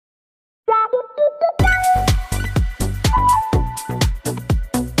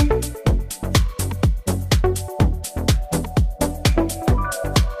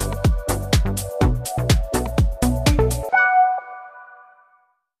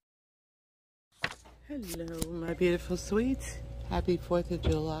Hello, my beautiful sweets. Happy 4th of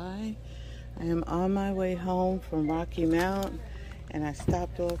July. I am on my way home from Rocky Mount, and I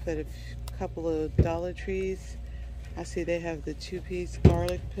stopped off at a couple of Dollar Trees. I see they have the 2-piece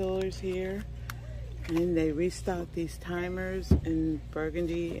garlic pillars here, and they restocked these timers in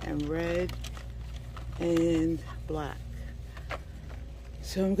burgundy and red and black.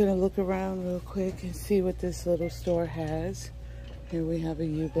 So I'm gonna look around real quick and see what this little store has. Here we have a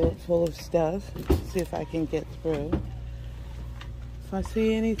U-boat full of stuff. See if I can get through. If I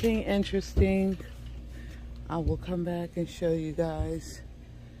see anything interesting, I will come back and show you guys.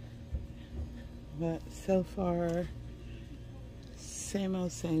 But so far, same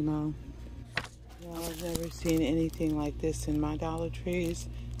old, same old. Well, I've never seen anything like this in my Dollar Trees.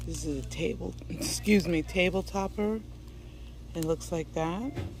 This is a table topper. It looks like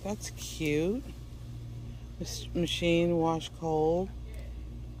that. That's cute. This machine wash cold.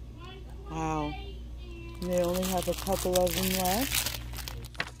 Wow. They only have a couple of them left.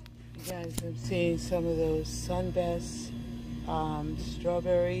 You guys have seen some of those Sunbest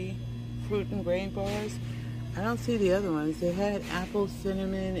strawberry fruit and grain bars. I don't see the other ones. They had apple,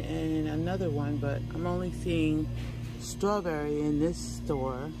 cinnamon, and another one, but I'm only seeing strawberry in this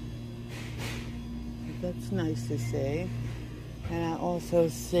store. That's nice to see. And I also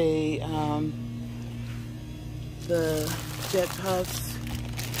see the Jet Puffs.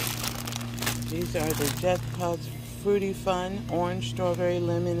 These are the Jet Puffs Fruity Fun Orange, Strawberry,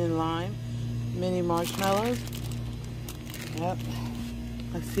 Lemon, and Lime Mini Marshmallows. Yep,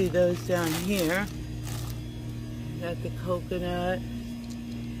 I see those down here. Got the coconut.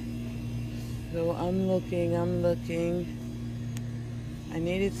 So I'm looking. I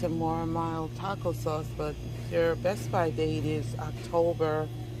needed some more mild taco sauce, but their Best By date is October,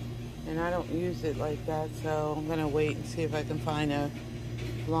 and I don't use it like that, so I'm gonna wait and see if I can find a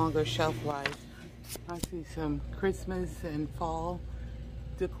longer shelf life. I see some Christmas and fall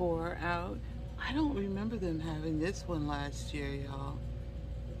decor out. I don't remember them having this one last year, y'all.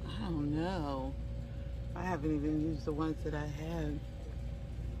 I don't know. I haven't even used the ones that I had.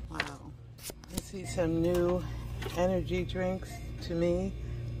 Wow. I see some new energy drinks to me.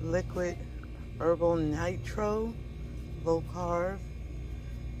 Liquid Herbal Nitro, low carb.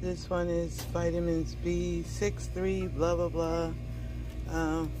 This one is vitamins B6, 3, blah, blah, blah.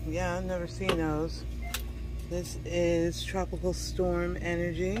 Yeah, I've never seen those. This is Tropical Storm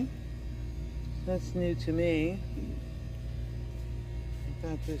Energy. That's new to me. I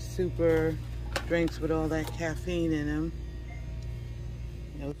got the super drinks with all that caffeine in them.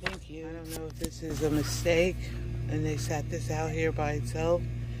 No, thank you. I don't know if this is a mistake and they sat this out here by itself.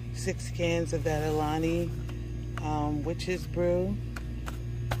 6 cans of that Alani Witch's Brew,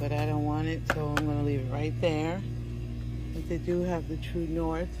 but I don't want it, so I'm gonna leave it right there. But they do have the True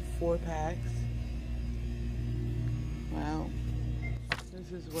North 4-packs. Wow.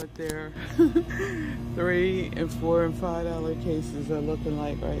 This is what their $3 and $4 and $5 cases are looking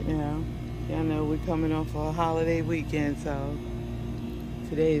like right now. Y'all know we're coming off a holiday weekend, so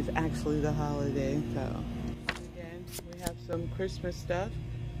today is actually the holiday. So again, we have some Christmas stuff.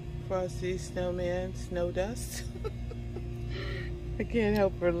 Frosty, Snowman, Snow Dust. I can't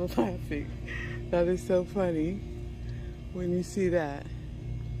help but laughing. That is so funny when you see that.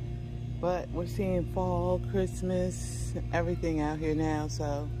 But we're seeing fall, Christmas, everything out here now,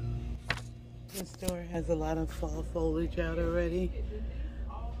 so the store has a lot of fall foliage out already.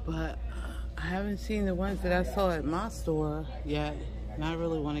 But I haven't seen the ones that I saw at my store yet, and I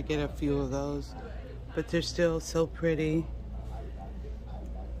really want to get a few of those. But they're still so pretty.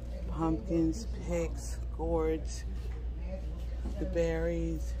 Pumpkins, picks, gourds, the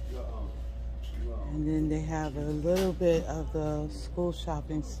berries, and then they have a little bit of the school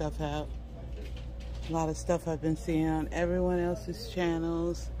shopping stuff out. A lot of stuff I've been seeing on everyone else's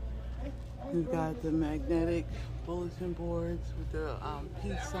channels. We've got the magnetic bulletin boards with the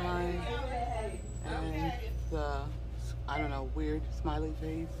peace sign and the, I don't know, weird smiley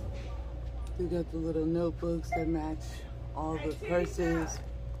face. They got the little notebooks that match all the purses.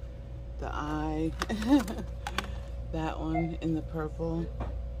 The eye, that one in the purple.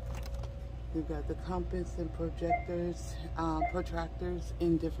 We've got the compass and protractors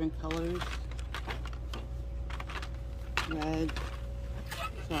in different colors. Red,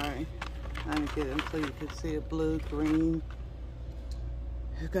 sorry, trying to get them so you can see it, blue, green.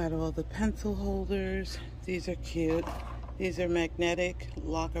 We've got all the pencil holders. These are cute. These are magnetic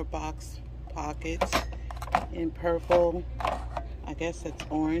locker box pockets in purple. I guess that's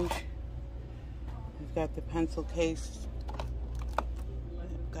orange. We've got the pencil case.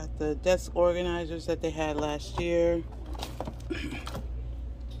 We've got the desk organizers that they had last year.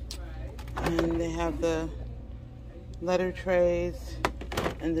 And they have the letter trays,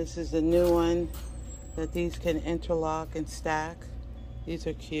 and this is a new one that these can interlock and stack. These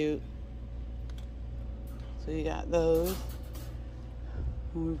are cute. So you got those.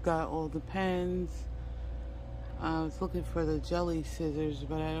 And we've got all the pens. I was looking for the jelly scissors,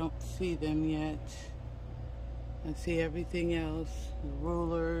 but I don't see them yet. I see everything else. The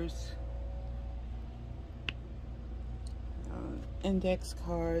rulers, index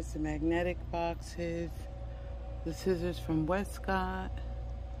cards, the magnetic boxes, the scissors from Westcott.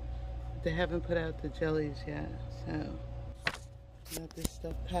 They haven't put out the jellies yet, so got this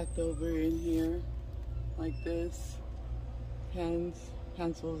stuff packed over in here like this. Pens,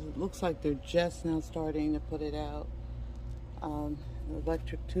 pencils. It looks like they're just now starting to put it out.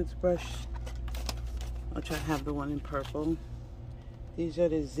 Electric toothbrush. I'll try to have the one in purple. These are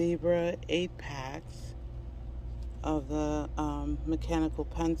the Zebra 8-packs of the mechanical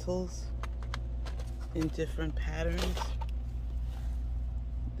pencils in different patterns.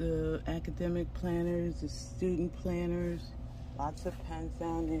 The academic planners, the student planners, lots of pens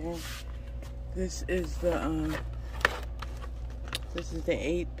down there. This is the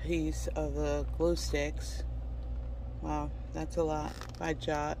 8-piece of the glue sticks. Wow, that's a lot. By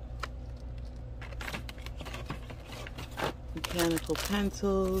Jot. Mechanical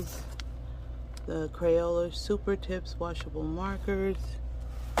pencils, the Crayola Super Tips washable markers,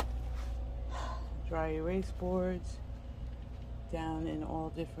 dry erase boards, down in all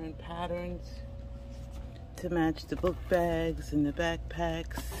different patterns to match the book bags and the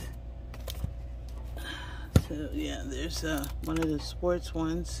backpacks. So yeah, there's one of the sports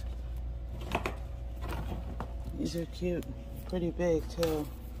ones. These are cute, pretty big too.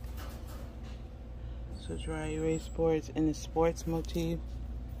 So dry erase boards in the sports motif.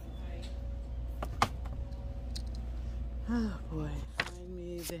 Oh boy. Behind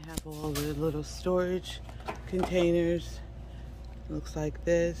me they have all the little storage containers. Looks like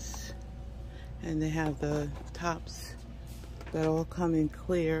this. And they have the tops that all come in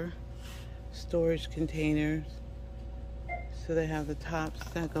clear storage containers. So they have the tops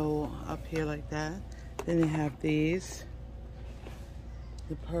that go up here like that. Then they have these.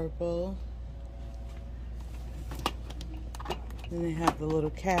 The purple. Then they have the little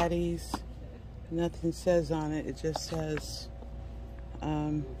caddies. Nothing says on it. It just says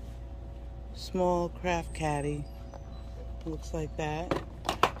small craft caddy. Looks like that.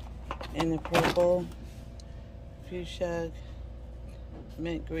 In the purple, fuchsia,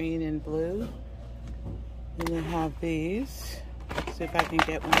 mint green, and blue. And they have these. Let's see if I can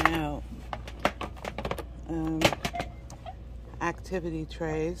get one out. Activity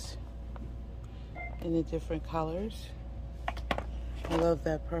trays in the different colors. I love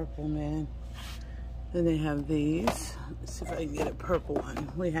that purple, man. Then they have these. Let's see if I can get a purple one.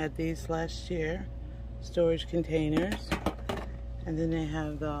 We had these last year. Storage containers. And then they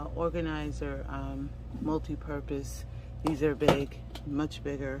have the organizer multi-purpose. These are big, much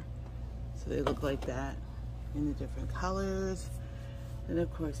bigger. So they look like that in the different colors. And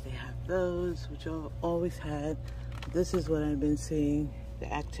of course they have those, which I've always had. This is what I've been seeing.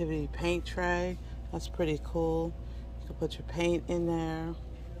 The activity paint tray. That's pretty cool. You can put your paint in there.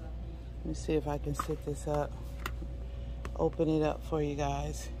 Let me see if I can sit this up. Open it up for you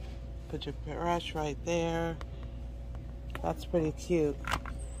guys. Put your brush right there. That's pretty cute.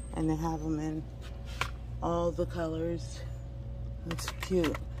 And they have them in all the colors. That's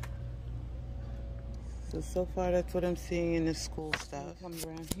cute. So far that's what I'm seeing in the school stuff. Come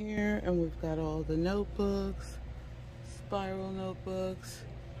around here and we've got all the notebooks, spiral notebooks,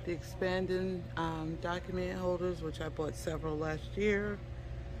 the expanding document holders, which I bought several last year,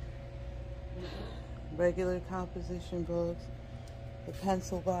 regular composition books, the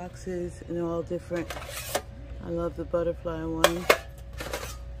pencil boxes in all different. I love the butterfly one.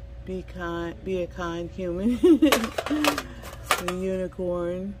 Be a kind human. The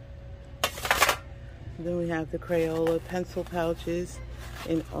unicorn. Then we have the Crayola pencil pouches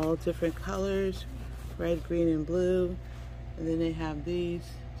in all different colors, red, green, and blue. And then they have these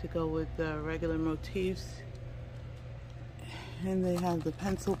to go with the regular motifs. And they have the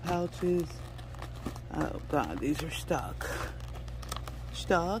pencil pouches. Oh God, these are stock.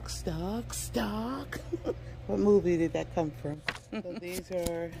 Stock. What movie did that come from? So these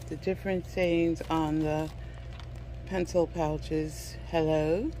are the different sayings on the pencil pouches.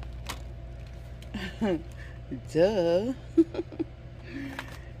 Hello. Duh.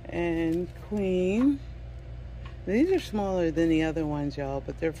 And Queen. These are smaller than the other ones, y'all,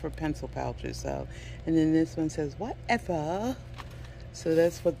 but they're for pencil pouches, so. And then this one says, whatever. So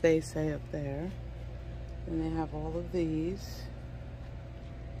that's what they say up there. And they have all of these.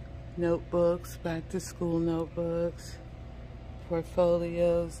 notebooks, back to school notebooks,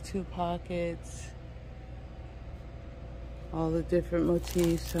 portfolios, 2 pockets, all the different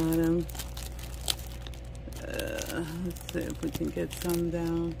motifs on them. Let's see if we can get some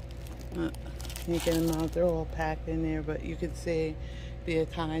down. Can't get them out, they're all packed in there, but you can see Be a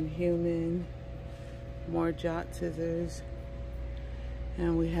Kind Human, more jot scissors,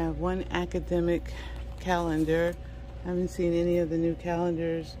 and we have one academic calendar. I haven't seen any of the new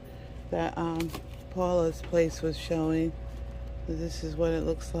calendars that Paula's place was showing. So this is what it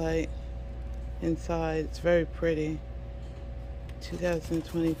looks like inside. It's very pretty.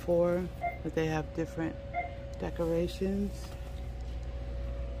 2024, but they have different decorations.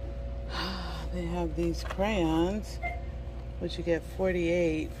 They have these crayons, which you get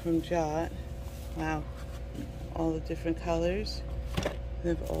 48 from Jot. Wow, all the different colors. They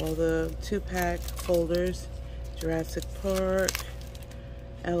have all the 2-pack folders. Jurassic Park,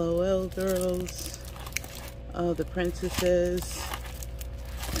 LOL Girls, oh, the princesses.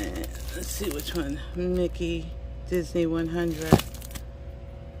 And let's see which one. Mickey, Disney 100.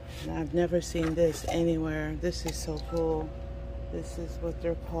 And I've never seen this anywhere. This is so cool. This is what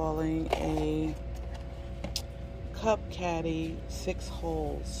they're calling a cup caddy, 6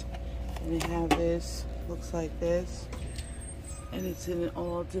 holes. And they have this, looks like this. And it's in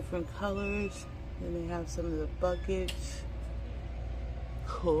all different colors. And they have some of the buckets.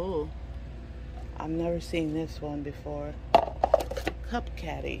 Cool. I've never seen this one before. Cup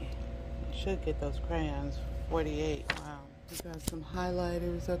caddy. Should get those crayons. 48. Wow. We got some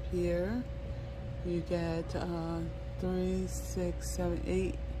highlighters up here. You get 3, 6, 7,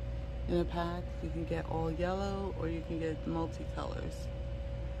 8 in a pack. You can get all yellow or you can get multicolors.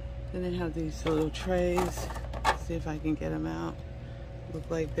 Then they have these little trays. Let's see if I can get them out.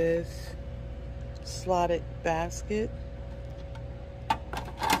 Look like this. Slotted basket.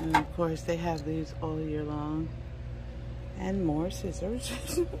 And of course they have these all year long. And more scissors.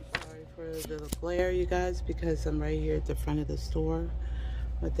 Sorry for the glare, you guys, because I'm right here at the front of the store.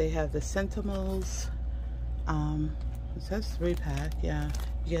 But they have the Sentimals. It says 3-pack, yeah.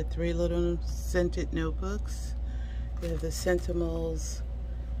 You get 3 little scented notebooks. They have the Sentimals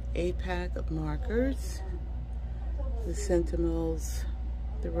 8-pack of markers. The Sentimals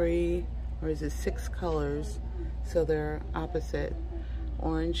 3, or is it 6 colors? So they're opposite.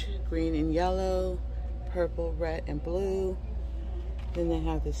 Orange, green, and yellow. Purple, red, and blue. Then they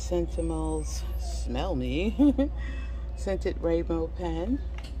have the Sentimals Smell Me scented rainbow pen.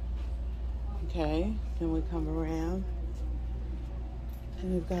 Okay, then we come around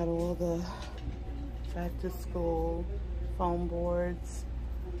and we've got all the back to school foam boards.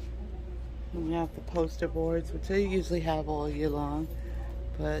 And we have the poster boards, which they usually have all year long,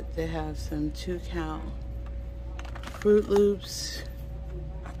 but they have some 2-count Fruit Loops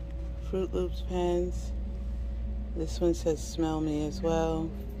pens. This one says Smell Me as well.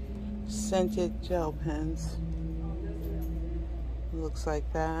 Scented gel pens. It looks like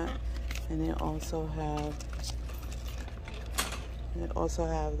that. And they also have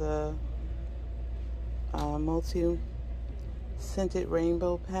the multi-scented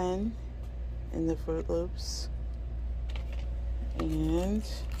rainbow pen in the Fruit Loops. And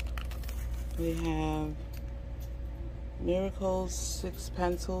we have Miracles 6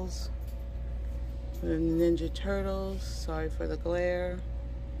 pencils. The Ninja Turtles, sorry for the glare.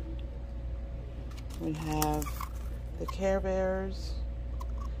 We have the Care Bears.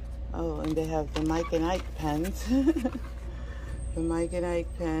 Oh, and they have the Mike and Ike pens. The Mike and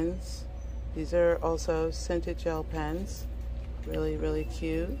Ike pens. These are also scented gel pens. Really, really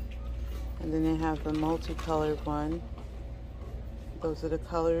cute. And then they have the multicolored one. Those are the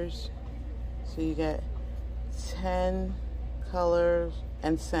colors. So you get 10 colors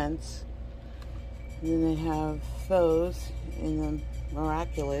and scents. And then they have those in the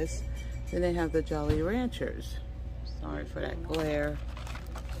Miraculous. Then they have the Jolly Ranchers. Sorry for that glare.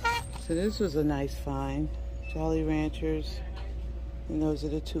 So this was a nice find. Jolly Ranchers. And those are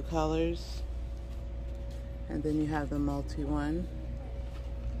the 2 colors. And then you have the multi one.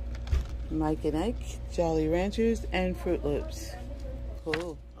 Mike and Ike, Jolly Ranchers, and Fruit Loops.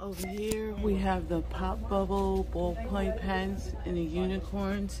 Cool. Over here we have the Pop Bubble ballpoint pens and the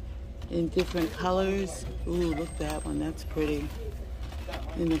unicorns in different colors. Ooh, look at that one, that's pretty.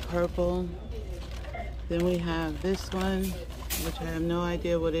 In the purple. Then we have this one, which I have no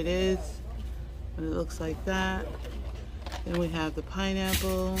idea what it is, but it looks like that. Then we have the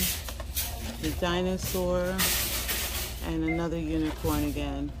pineapple, the dinosaur, and another unicorn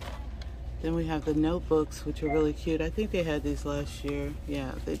again. Then we have the notebooks, which are really cute. I think they had these last year.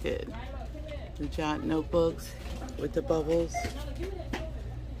 Yeah, they did. The Jot notebooks with the bubbles.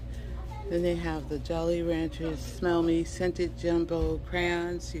 Then they have the Jolly Ranchers Smell Me Scented Jumbo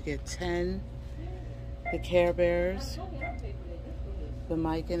Crayons. You get 10. The Care Bears, the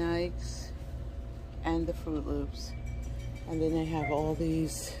Mike and Ike's, and the Fruit Loops. And then they have all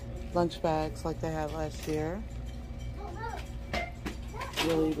these lunch bags like they had last year.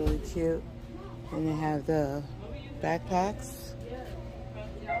 Really, really cute. And they have the backpacks.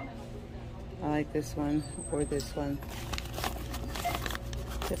 I like this one or this one.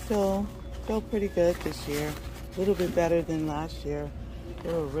 They feel pretty good this year. A little bit better than last year.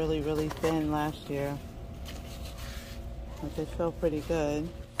 They were really, really thin last year. But they feel pretty good.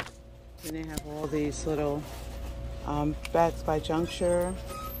 And they have all these little bags by Juncture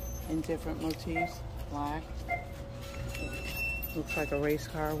in different motifs. Black. Looks like a race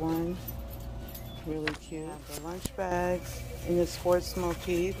car one. Really cute. The lunch bags in the sports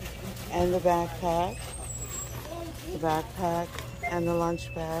motif and the backpack. The backpack and the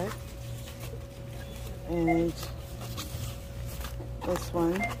lunch bag. And this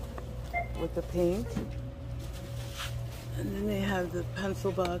one with the pink. And then they have the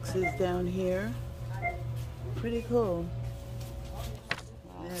pencil boxes down here. Pretty cool.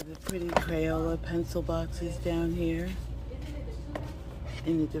 They have the pretty Crayola pencil boxes down here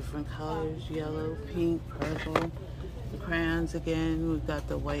in the different colors, yellow, pink, purple. The crayons again, we've got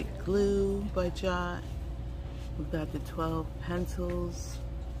the white glue by Jot. We've got the 12 pencils,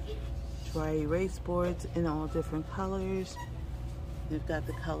 dry erase boards in all different colors. They've got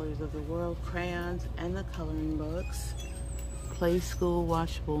the Colors of the World crayons and the coloring books. Play School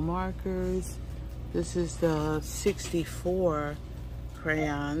washable markers. This is the 64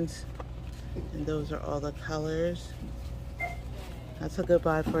 crayons, and those are all the colors. That's a good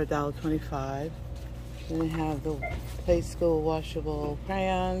buy for $1.25. Then they have the Play School washable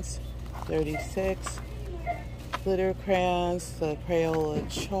crayons, 36. Glitter crayons, the Crayola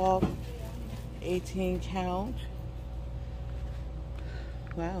chalk, 18 count.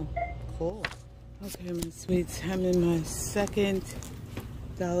 Wow, cool. Okay, my sweets, I'm in my second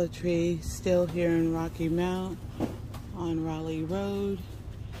Dollar Tree, still here in Rocky Mount on Raleigh Road.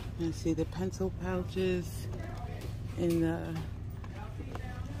 And I see the pencil pouches in the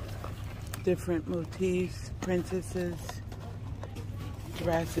different motifs, princesses,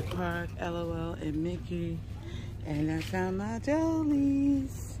 Jurassic Park, LOL, and Mickey. And I found my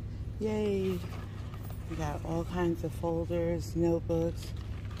Jolies. Yay. We got all kinds of folders, notebooks,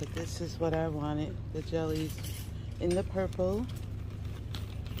 but this is what I wanted. The Jellies in the purple.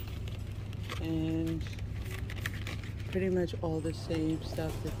 And pretty much all the same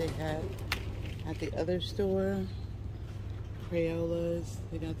stuff that they had at the other store. Crayolas,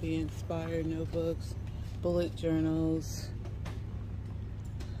 they got the Inspired notebooks, bullet journals,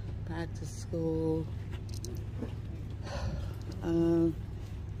 back to school,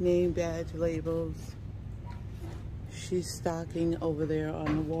 name badge labels. She's stocking over there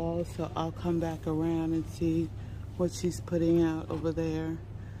on the wall, so I'll come back around and see what she's putting out over there.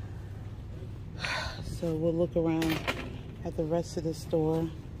 So we'll look around at the rest of the store.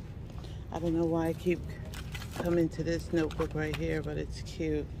 I don't know why I keep coming to this notebook right here, but it's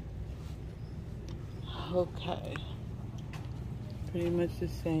cute. Okay. Pretty much the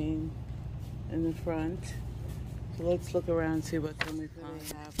same in the front. So let's look around and see what can we find.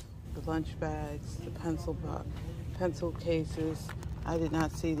 They have the lunch bags, the pencil cases. I did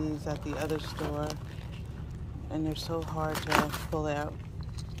not see these at the other store, and they're so hard to pull out.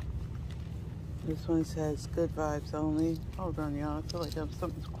 This one says good vibes only. Hold on, y'all. I feel like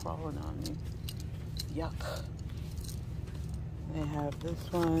something's crawling on me. Yuck. They have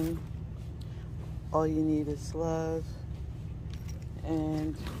this one. All you need is love.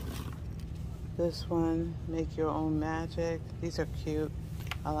 And this one, make your own magic. These are cute.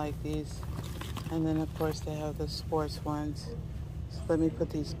 I like these. And then of course they have the sports ones. So let me put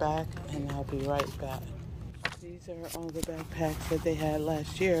these back and I'll be right back. These are all the backpacks that they had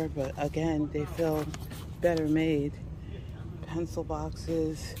last year, but again, they feel better made. Pencil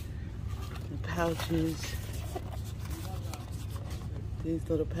boxes, the pouches, these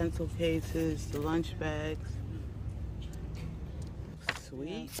little pencil cases, the lunch bags.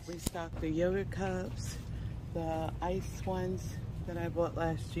 Sweet. We stocked the yogurt cups, the ice ones that I bought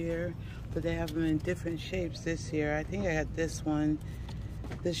last year, but they have them in different shapes this year. I think I had this one,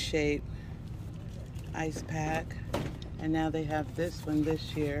 this shape, ice pack, and now they have this one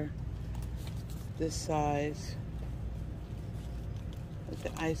this year, this size, with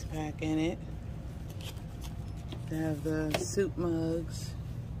the ice pack in it. They have the soup mugs,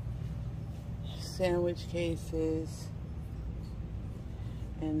 sandwich cases,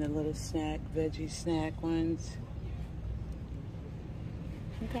 and the little veggie snack ones.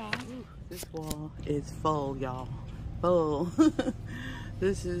 Okay. This wall is full, y'all. Full.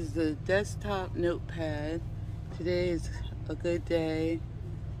 This is the desktop notepad. Today is a good day.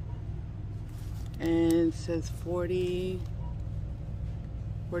 And it says 40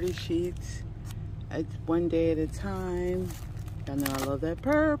 sheets at one day at a time. I know I love that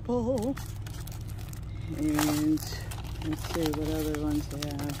purple. And let's see what other ones they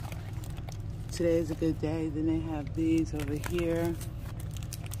have. Today is a good day. Then they have these over here.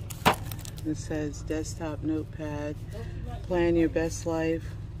 It says desktop notepad. Plan your best life,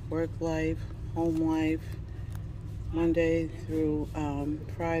 work life, home life, Monday through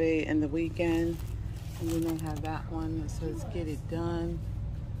Friday and the weekend. And then they have that one that says get it done.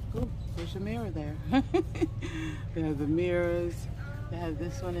 Ooh, there's a mirror there. They have the mirrors. They have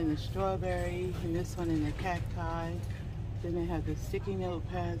this one in the strawberry and this one in the cacti. Then they have the sticky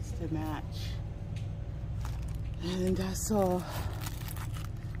notepads to match. And I saw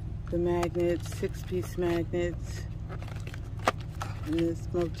the magnets, 6-piece magnets in this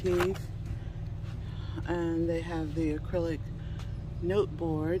motif. And they have the acrylic note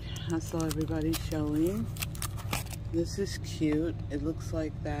board. I saw everybody showing. This is cute. It looks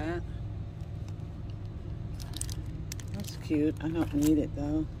like that. That's cute. I don't need it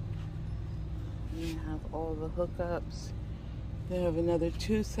though. They have all the hookups. They have another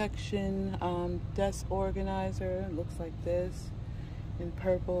 2-section desk organizer. It looks like this in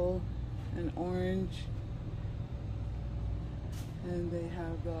purple and orange. And they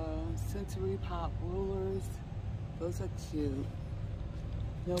have sensory pop rulers. Those are cute.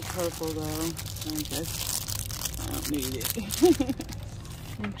 No purple though. I don't need it.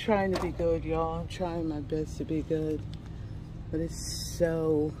 I'm trying to be good, y'all. I'm trying my best to be good. But it's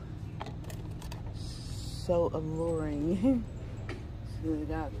so alluring. So they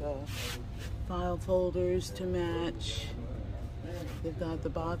got the file folders to match. They've got the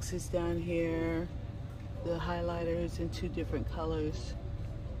boxes down here. The highlighters in 2 different colors.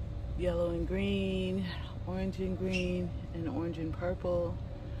 Yellow and green, orange and green, and orange and purple.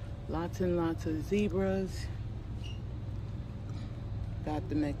 Lots and lots of zebras. Got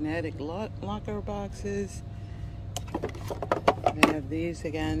the magnetic locker boxes. They have these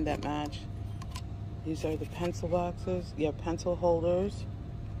again that match. These are the pencil boxes. Yeah, pencil holders.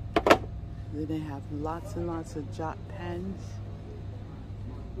 Then they have lots and lots of Jot pens.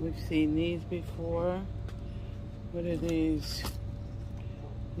 We've seen these before. What are these?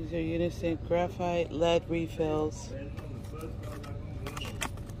 These are Unison graphite lead refills.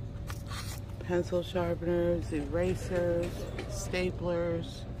 Pencil sharpeners, erasers,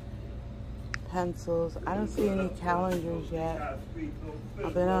 staplers, pencils. I don't see any calendars yet.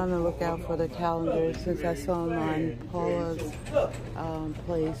 I've been on the lookout for the calendars since I saw them on Paula's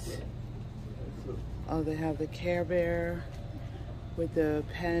place. Oh, they have the Care Bear with the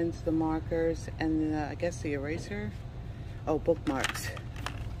pens, the markers, and I guess the eraser. Oh, bookmarks.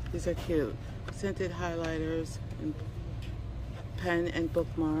 These are cute. Scented highlighters and pen and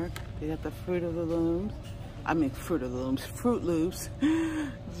bookmark. They got the Fruit Loops.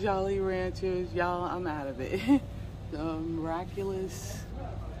 Jolly Ranchers. Y'all, I'm out of it. The Miraculous.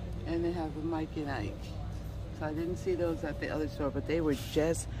 And they have the Mike and Ike. So I didn't see those at the other store, but they were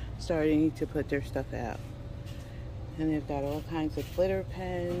just starting to put their stuff out. And they've got all kinds of glitter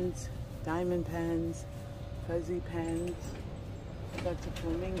pens, diamond pens, fuzzy pens. That's a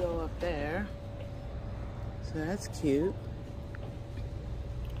flamingo up there. So that's cute.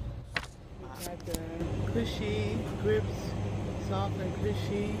 Got the cushy grips, soft and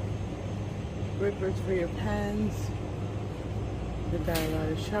cushy grippers for your pens. We've got a lot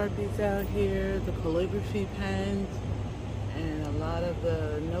of Sharpies out here, the calligraphy pens, and a lot of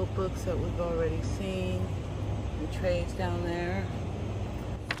the notebooks that we've already seen. The trays down there.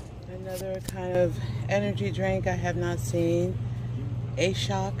 Another kind of energy drink I have not seen.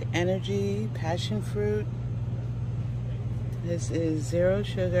 A-Shock Energy Passion Fruit. This is 0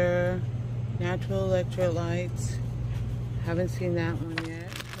 sugar, natural electrolytes. Haven't seen that one yet.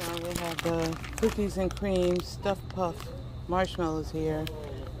 Now we have the cookies and cream stuffed puff marshmallows here.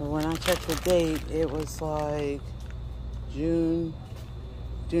 But when I checked the date, it was like June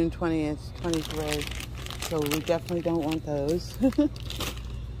 20th, 23. So we definitely don't want those.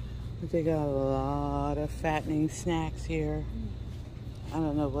 They got a lot of fattening snacks here. I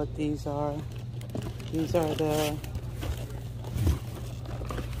don't know what these are. These are the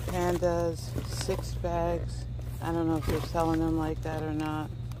Pandas 6 bags. I don't know if they're selling them like that or not.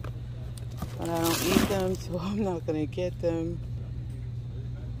 But I don't eat them, so I'm not gonna get them.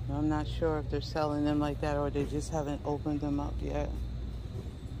 I'm not sure if they're selling them like that or they just haven't opened them up yet.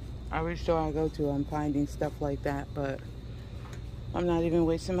 Every store I go to, I'm finding stuff like that, but I'm not even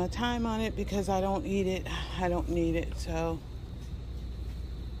wasting my time on it because I don't eat it. I don't need it. So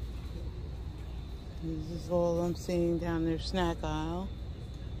this is all I'm seeing down their snack aisle.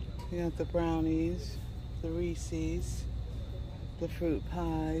 You got the brownies, the Reese's, the fruit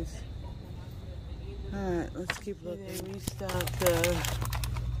pies. Alright, let's keep looking. They restocked the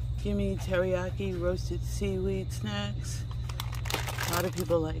Gimme Teriyaki roasted seaweed snacks. A lot of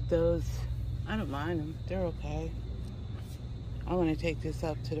people like those. I don't mind them. They're okay. I want to take this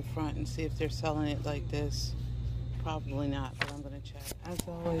up to the front and see if they're selling it like this. Probably not, but I'm going to check. As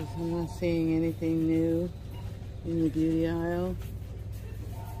always, I'm not seeing anything new in the beauty aisle.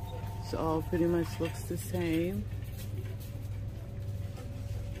 It all pretty much looks the same.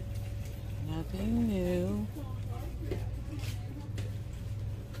 Nothing new.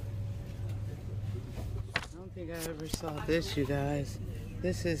 I don't think I ever saw this, you guys.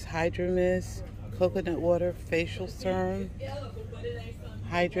 This is Hydro Mist Coconut Water Facial Serum.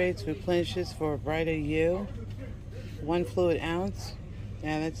 Hydrates, replenishes for a brighter you. 1 fluid ounce.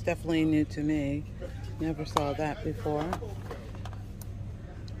 Yeah, that's definitely new to me. Never saw that before.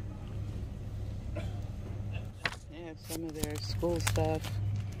 They have some of their school stuff,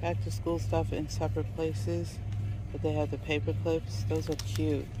 back to school stuff in separate places. But they have the paper clips. Those are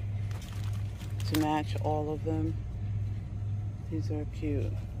cute. To match all of them. These are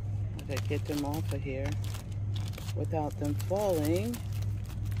cute. I gotta get them off of here without them falling.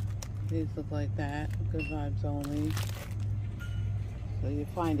 These look like that. Good vibes only. So you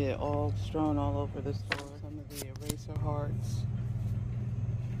find it all strewn all over the store. Some of the eraser hearts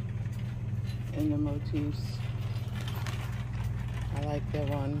and the motifs. I like the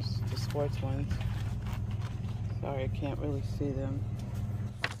ones, the sports ones. Sorry, I can't really see them.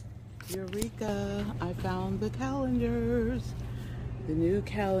 Eureka! I found the calendars. The new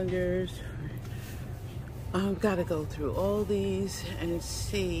calendars. I've got to go through all these and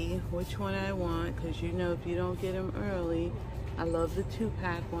see which one I want, because you know if you don't get them early, I love the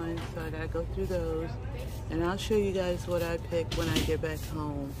 2-pack ones, so I got to go through those. And I'll show you guys what I pick when I get back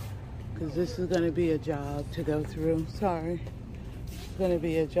home, because this is going to be a job to go through. Sorry. It's going to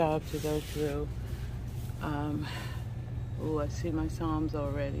be a job to go through. Oh, I see my Psalms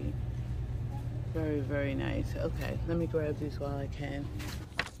already. Very, very nice. Okay, let me grab these while I can.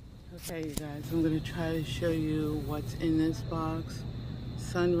 Okay, you guys, I'm going to try to show you what's in this box.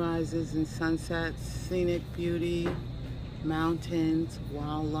 Sunrises and sunsets, scenic beauty, mountains,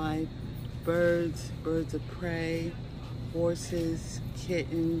 wildlife, birds, birds of prey, horses,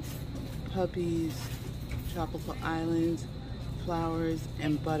 kittens, puppies, tropical islands, flowers,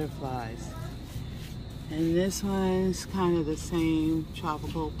 and butterflies. And this one's kind of the same.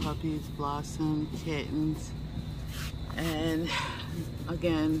 Tropical puppies, blossom, kittens. And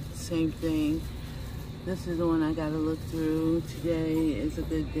again, same thing. This is the one I gotta look through. Today is a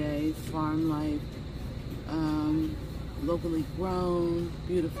good day. Farm life. Locally grown,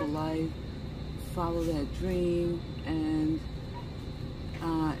 beautiful life. Follow that dream, and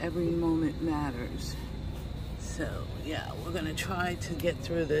every moment matters. So yeah, we're gonna try to get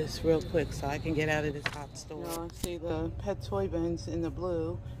through this real quick so I can get out of this hot store. Now, I see the pet toy bins in the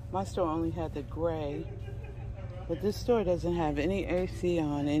blue. My store only had the gray, but this store doesn't have any AC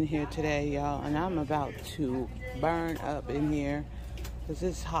on in here today, y'all. And I'm about to burn up in here because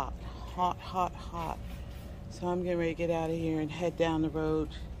it's hot, hot, hot, hot. So I'm getting ready to get out of here and head down the road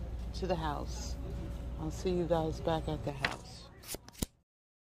to the house. I'll see you guys back at the house.